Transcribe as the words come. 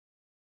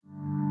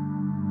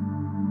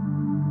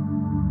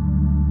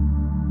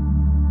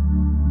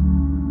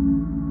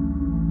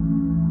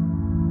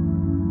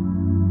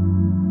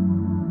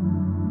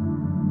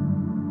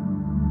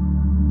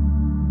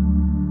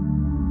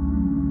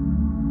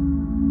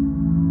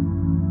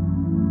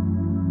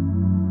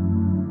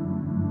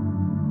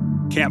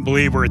Can't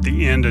believe we're at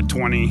the end of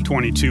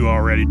 2022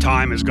 already.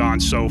 Time has gone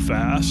so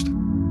fast.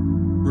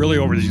 Really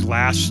over these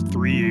last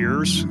 3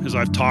 years, as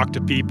I've talked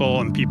to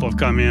people and people have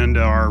come into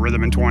our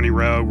Rhythm in 20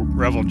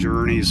 Revel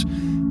journeys,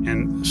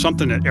 and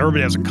something that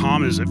everybody has in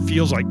common is it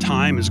feels like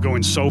time is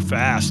going so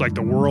fast, like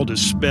the world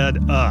is sped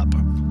up.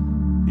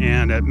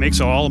 And it makes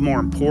it all the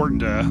more important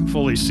to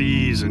fully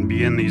seize and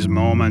be in these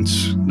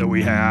moments that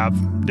we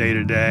have day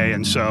to day.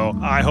 And so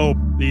I hope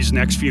these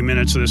next few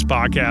minutes of this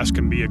podcast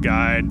can be a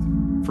guide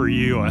for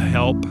you, a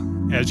help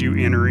as you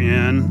enter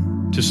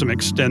in to some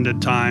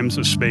extended times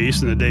of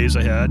space in the days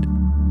ahead,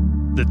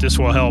 that this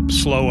will help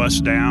slow us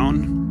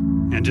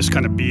down and just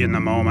kind of be in the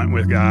moment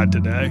with God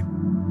today.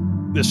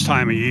 This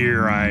time of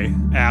year, I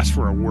asked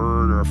for a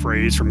word or a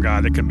phrase from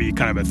God that could be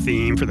kind of a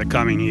theme for the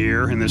coming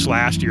year. And this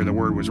last year, the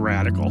word was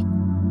radical.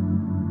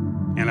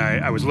 And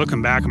I was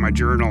looking back at my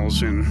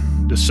journals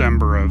in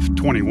December of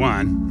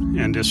 21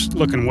 and just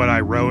looking what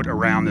I wrote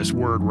around this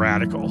word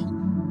radical.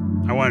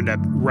 I wanted to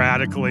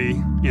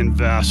radically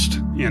invest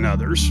in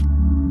others,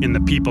 in the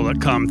people that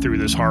come through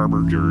this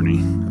harbor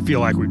journey. I feel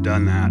like we've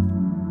done that.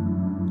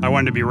 I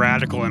wanted to be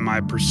radical in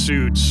my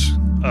pursuits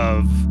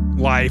of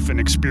life and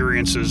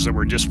experiences that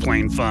were just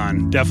plain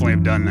fun. Definitely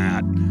have done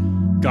that.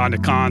 Gone to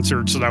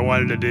concerts that I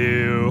wanted to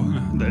do,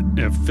 that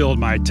have filled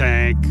my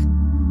tank.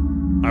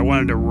 I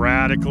wanted to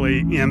radically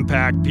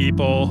impact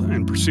people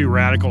and pursue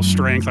radical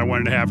strength. I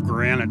wanted to have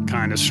granite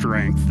kind of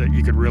strength that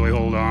you could really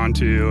hold on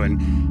to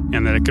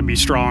and that it could be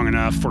strong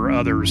enough for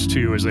others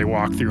too as they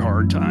walk through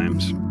hard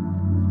times.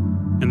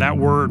 And that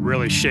word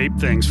really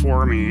shaped things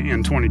for me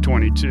in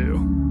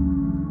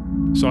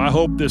 2022. So I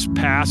hope this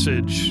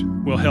passage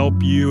will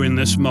help you in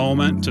this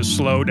moment to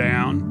slow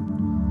down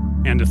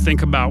and to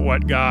think about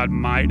what God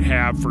might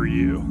have for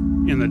you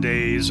in the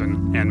days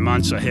and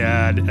months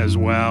ahead, as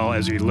well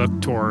as you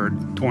look toward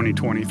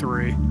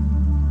 2023.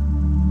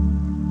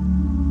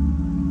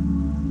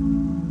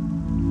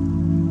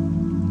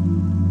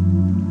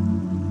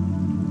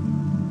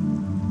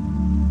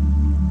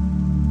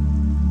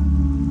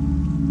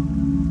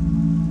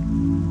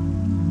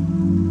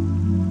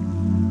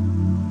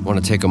 I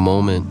want to take a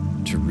moment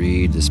to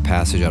read this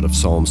passage out of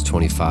Psalms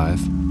 25,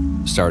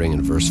 starting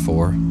in verse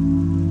 4.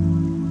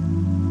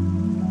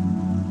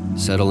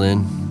 Settle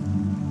in.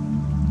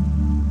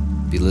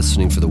 Be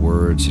listening for the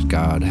words that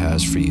God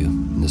has for you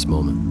in this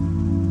moment.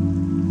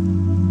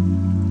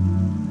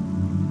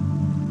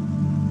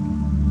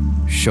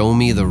 Show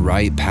me the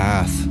right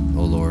path,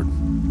 O Lord.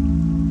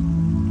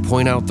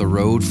 Point out the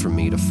road for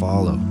me to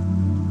follow.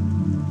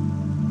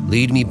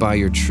 Lead me by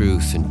your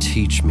truth and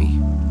teach me.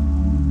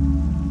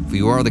 For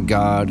you are the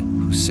God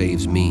who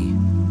saves me.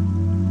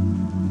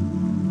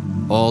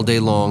 All day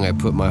long I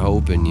put my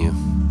hope in you.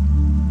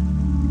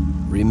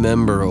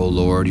 Remember, O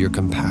Lord, your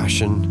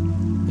compassion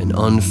and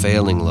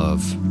unfailing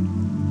love,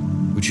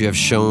 which you have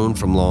shown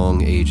from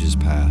long ages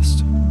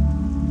past.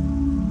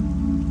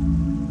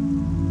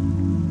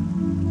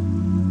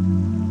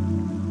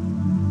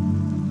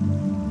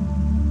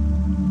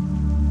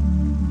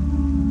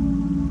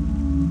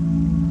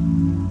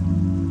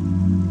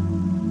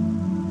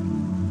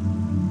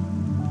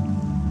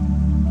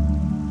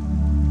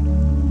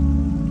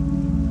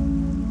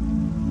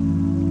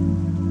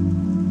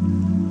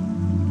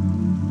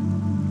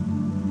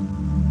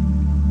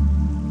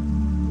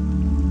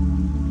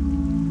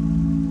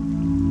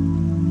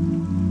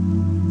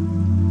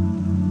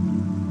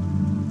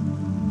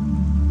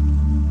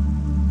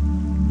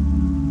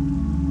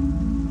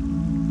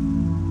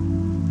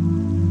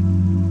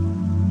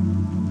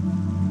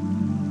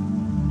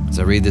 As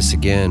I read this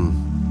again,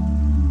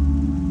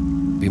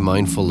 be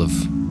mindful of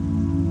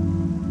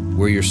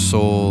where your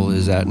soul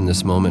is at in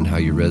this moment, how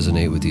you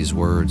resonate with these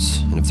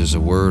words. And if there's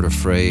a word or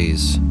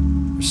phrase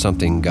or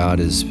something God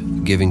is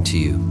giving to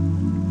you,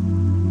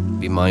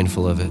 be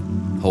mindful of it,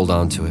 hold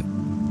on to it.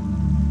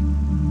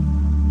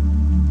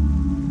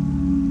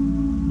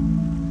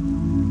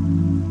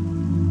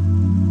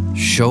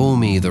 Show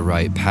me the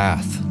right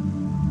path,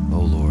 O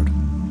Lord.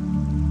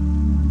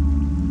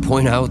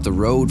 Point out the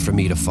road for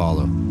me to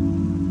follow.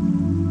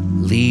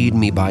 Lead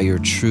me by your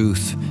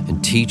truth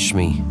and teach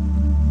me.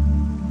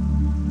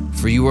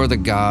 For you are the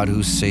God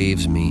who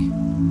saves me.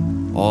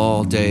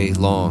 All day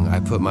long I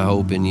put my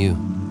hope in you.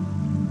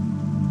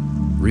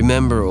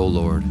 Remember, O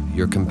Lord,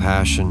 your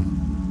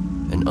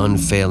compassion and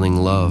unfailing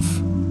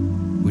love,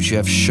 which you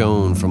have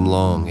shown from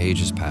long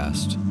ages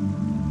past.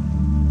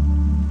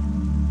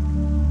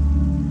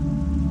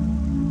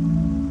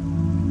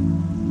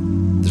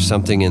 There's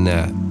something in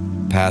that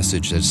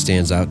passage that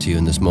stands out to you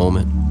in this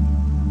moment.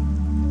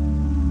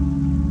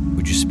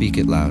 Would you speak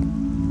it loud?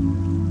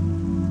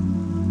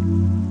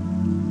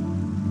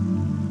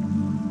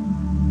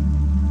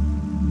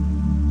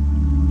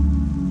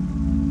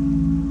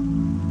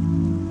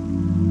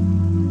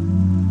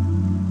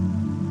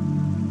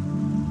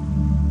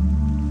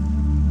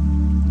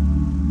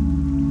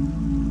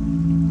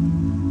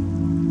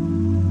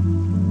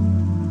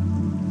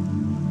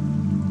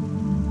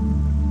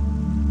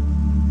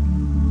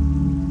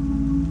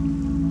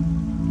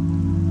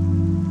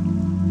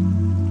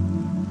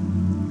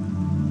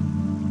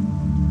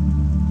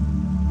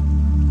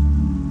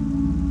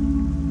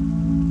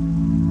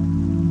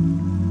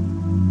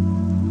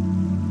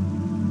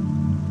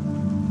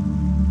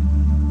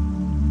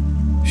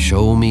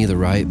 Show me the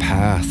right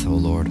path, O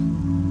Lord.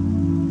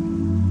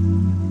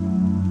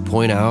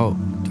 Point out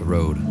the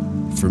road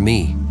for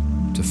me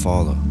to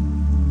follow.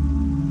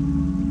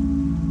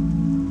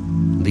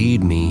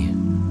 Lead me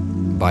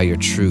by your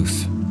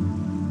truth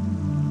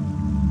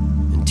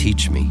and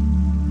teach me.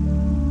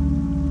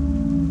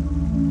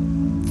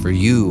 For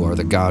you are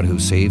the God who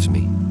saves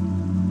me.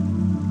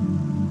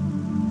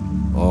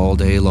 All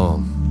day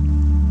long,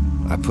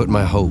 I put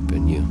my hope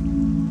in you.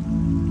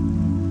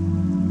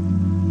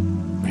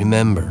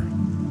 Remember,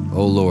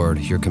 O Lord,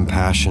 your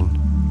compassion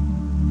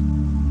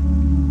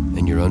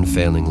and your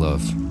unfailing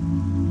love,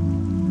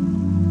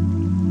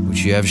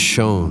 which you have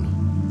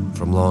shown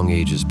from long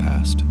ages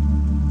past.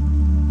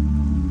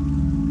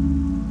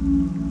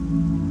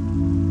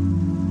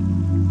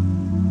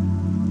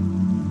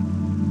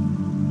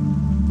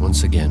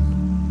 Once again,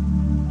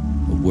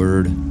 a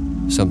word,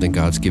 something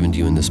God's given to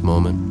you in this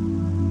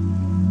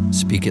moment.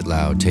 Speak it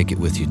loud, take it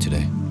with you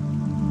today.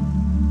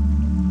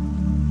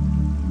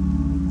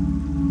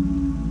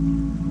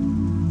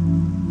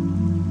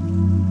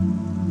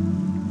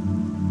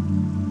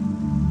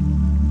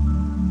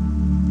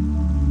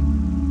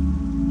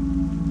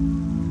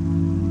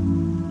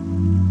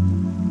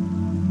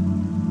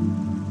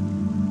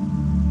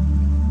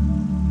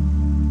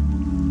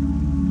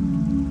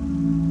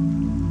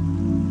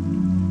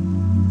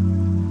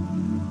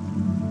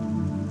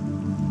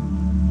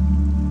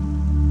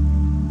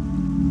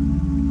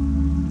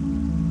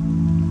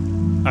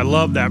 I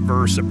love that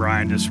verse that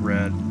Brian just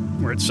read,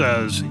 where it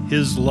says,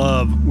 his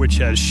love which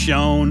has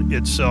shown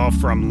itself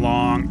from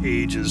long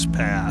ages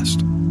past.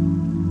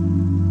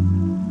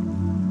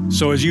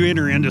 So as you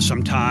enter into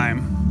some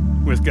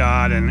time with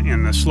God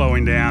and the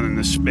slowing down in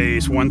the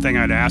space, one thing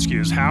I'd ask you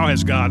is, how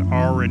has God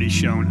already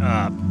shown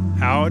up?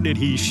 How did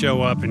he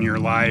show up in your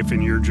life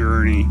and your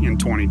journey in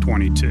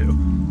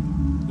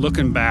 2022?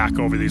 Looking back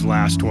over these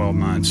last 12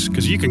 months,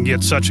 because you can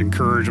get such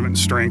encouragement and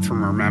strength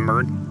from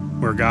remembering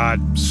where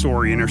God's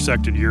story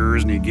intersected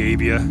yours and he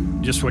gave you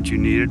just what you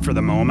needed for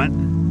the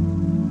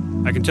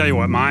moment. I can tell you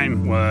what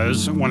mine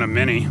was, one of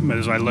many, but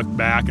as I look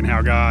back and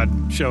how God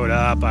showed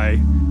up, I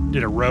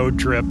did a road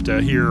trip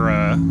to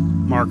hear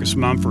Marcus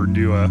Mumford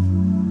do a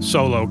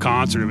solo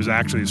concert. It was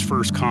actually his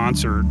first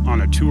concert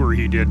on a tour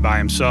he did by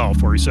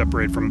himself, where he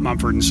separated from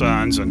Mumford &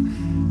 Sons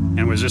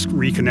and was just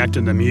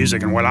reconnecting to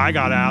music. And what I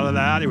got out of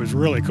that, it was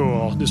really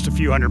cool. Just a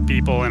few hundred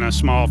people in a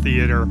small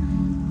theater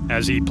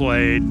as he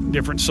played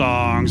different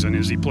songs and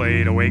as he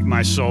played Awake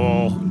My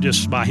Soul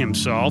just by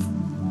himself.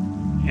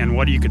 And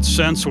what you could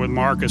sense with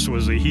Marcus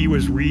was that he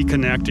was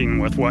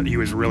reconnecting with what he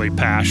was really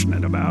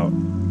passionate about,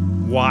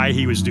 why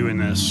he was doing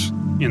this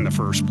in the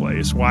first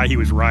place, why he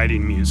was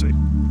writing music.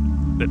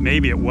 That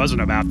maybe it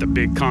wasn't about the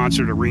big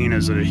concert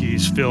arenas that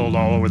he's filled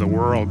all over the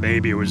world.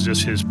 Maybe it was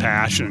just his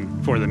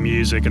passion for the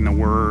music and the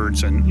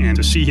words. And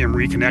to see him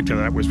reconnect to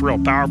that was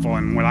real powerful.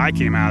 And what I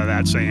came out of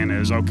that saying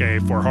is, okay,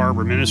 for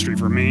Harbor Ministry,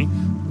 for me,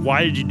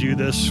 why did you do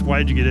this? Why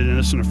did you get into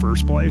this in the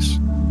first place?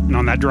 And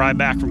on that drive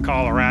back from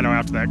Colorado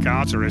after that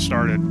concert, I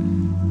started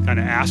kind of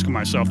asking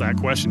myself that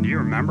question. Do you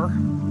remember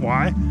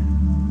why?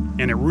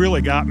 And it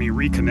really got me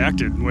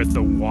reconnected with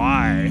the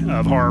why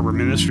of Harbor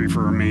Ministry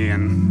for me.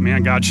 And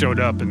man, God showed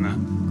up in a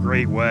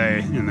great way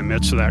in the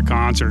midst of that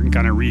concert and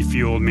kind of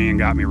refueled me and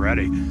got me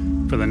ready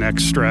for the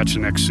next stretch, the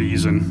next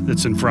season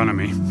that's in front of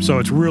me. So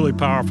it's really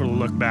powerful to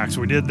look back.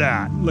 So we did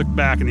that, look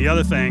back. And the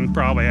other thing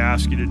probably I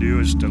ask you to do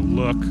is to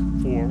look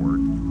forward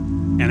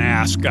and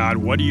ask God,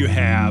 what do you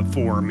have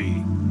for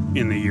me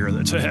in the year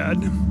that's ahead?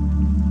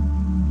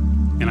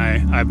 And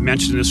I've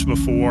mentioned this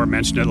before,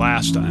 mentioned it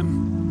last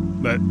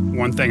time, but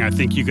one thing I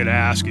think you could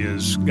ask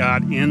is,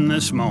 God, in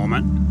this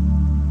moment,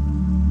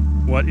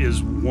 what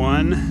is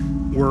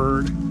one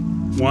word,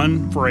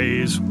 one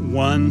phrase,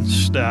 one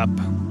step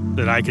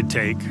that I could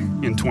take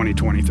in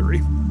 2023?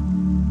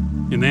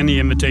 And then the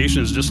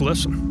invitation is just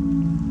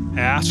listen.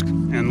 Ask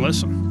and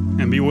listen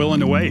and be willing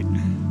to wait.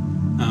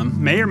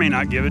 May or may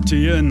not give it to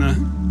you, and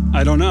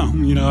I don't know,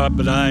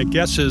 but I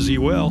guess as he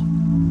will.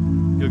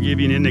 He'll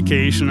give you an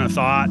indication, a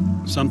thought,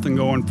 something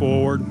going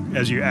forward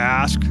as you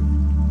ask.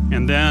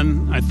 And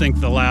then I think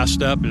the last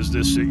step is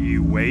this, that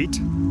you wait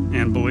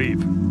and believe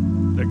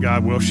that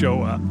God will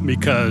show up.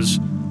 Because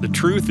the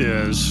truth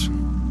is,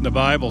 the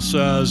Bible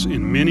says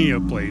in many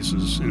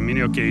places, in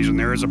many occasions,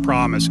 there is a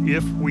promise.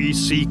 If we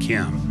seek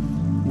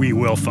him, we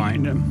will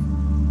find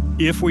him.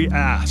 If we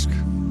ask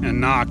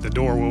and knock, the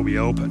door will be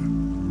open.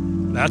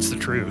 That's the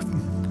truth.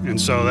 And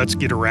so let's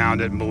get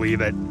around it and believe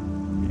it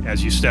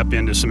as you step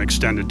into some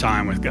extended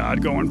time with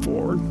God going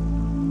forward.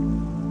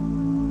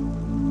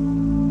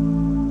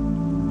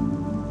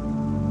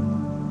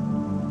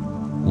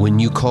 When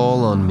you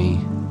call on me,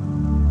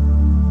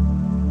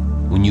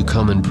 when you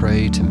come and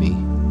pray to me,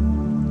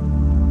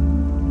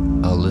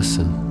 I'll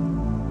listen.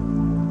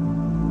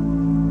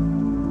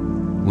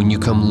 When you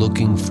come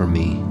looking for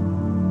me,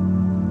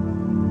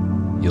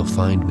 you'll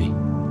find me.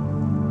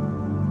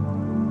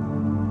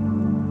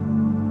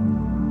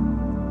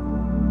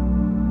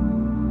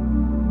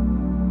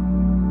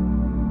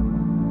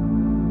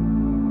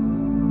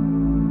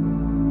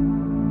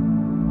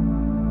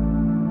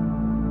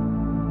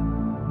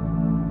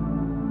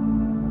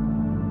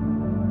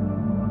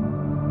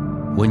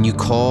 When you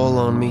call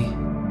on me,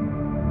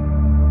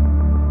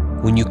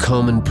 when you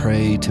come and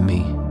pray to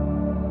me,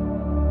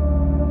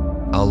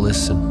 I'll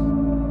listen.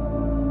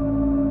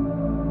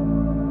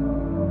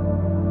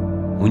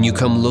 When you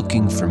come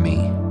looking for me,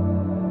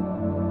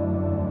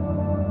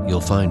 you'll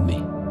find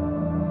me.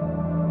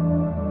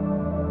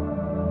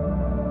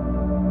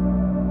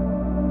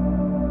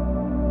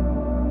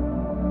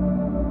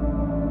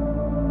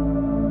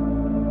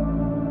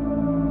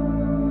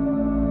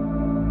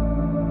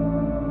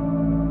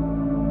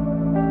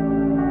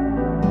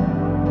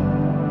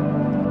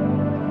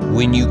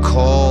 When you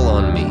call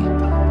on me,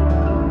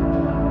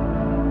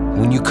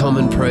 when you come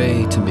and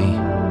pray to me,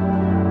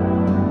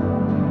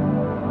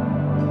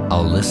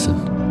 I'll listen.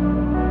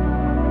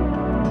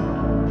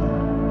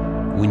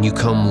 When you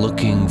come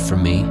looking for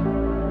me,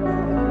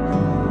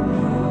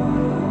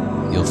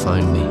 you'll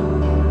find me.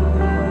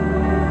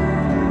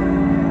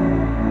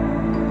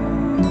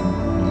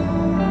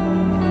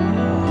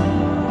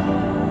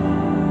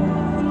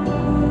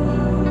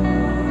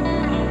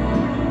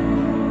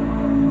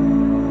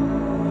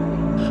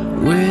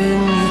 When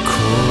you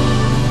call on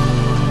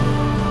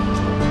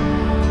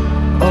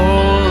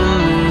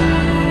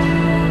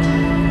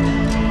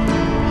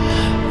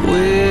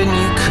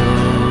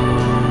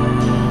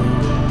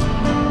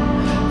me, when you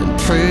come and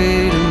pray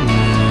to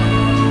me,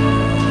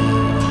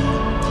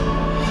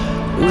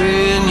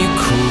 when you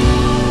call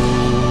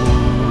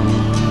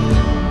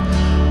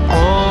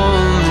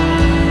on me,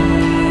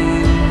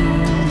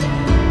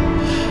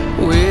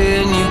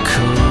 when you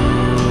come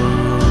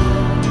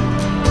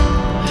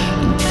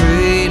and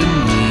pray to me.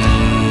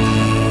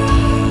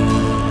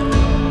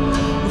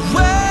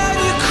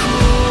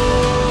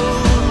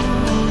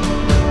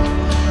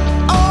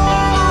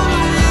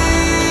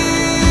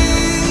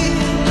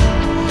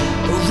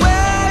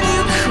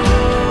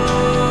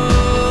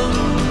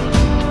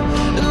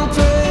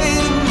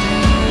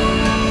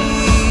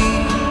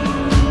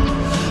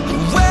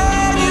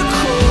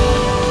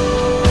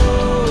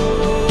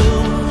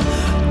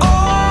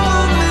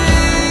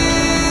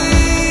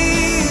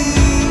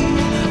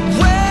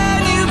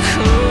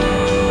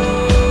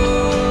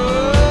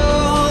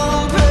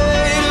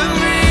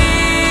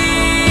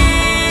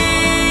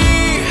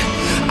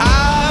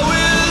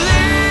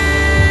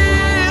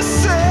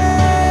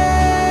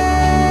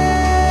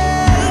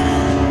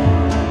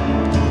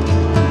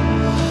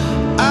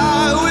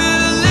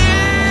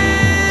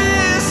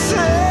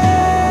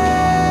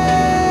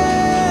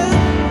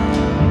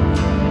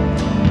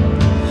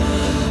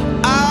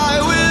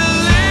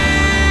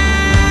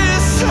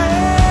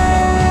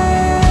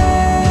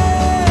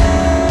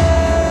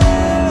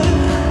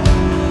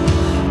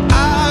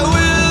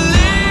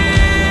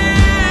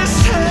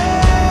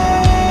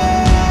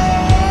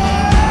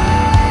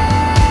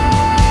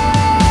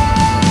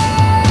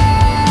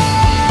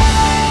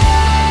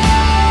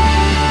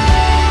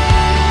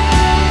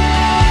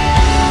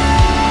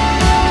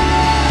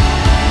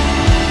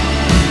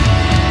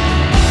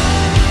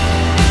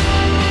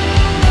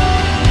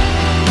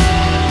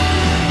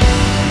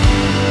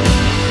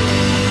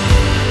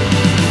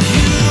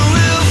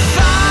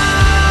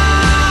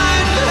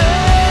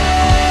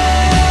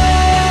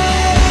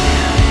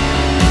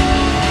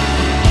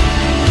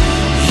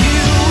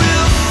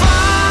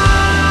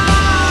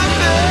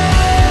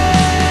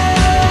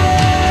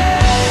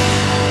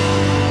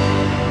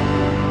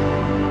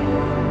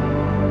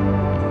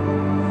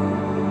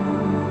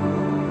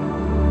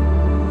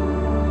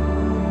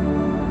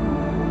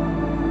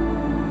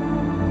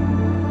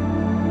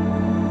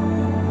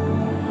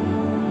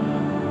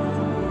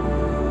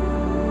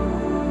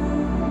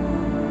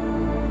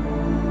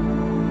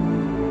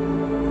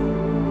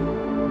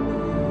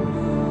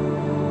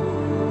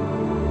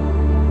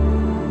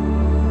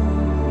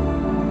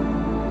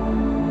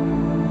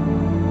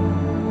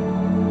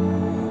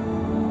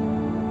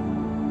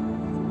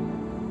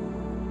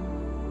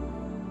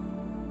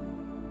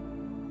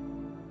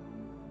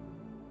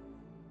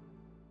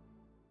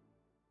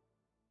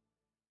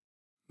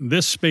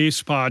 This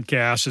Space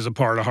podcast is a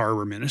part of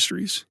Harbor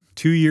Ministries.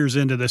 2 years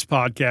into this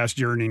podcast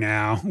journey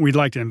now, we'd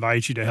like to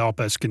invite you to help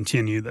us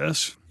continue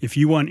this. If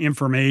you want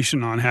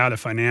information on how to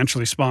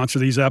financially sponsor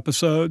these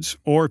episodes,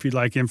 or if you'd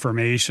like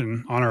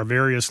information on our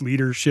various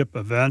leadership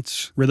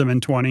events, Rhythm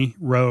in 20,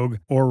 Rogue,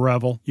 or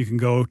Revel, you can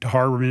go to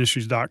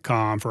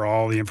harborministries.com for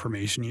all the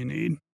information you need.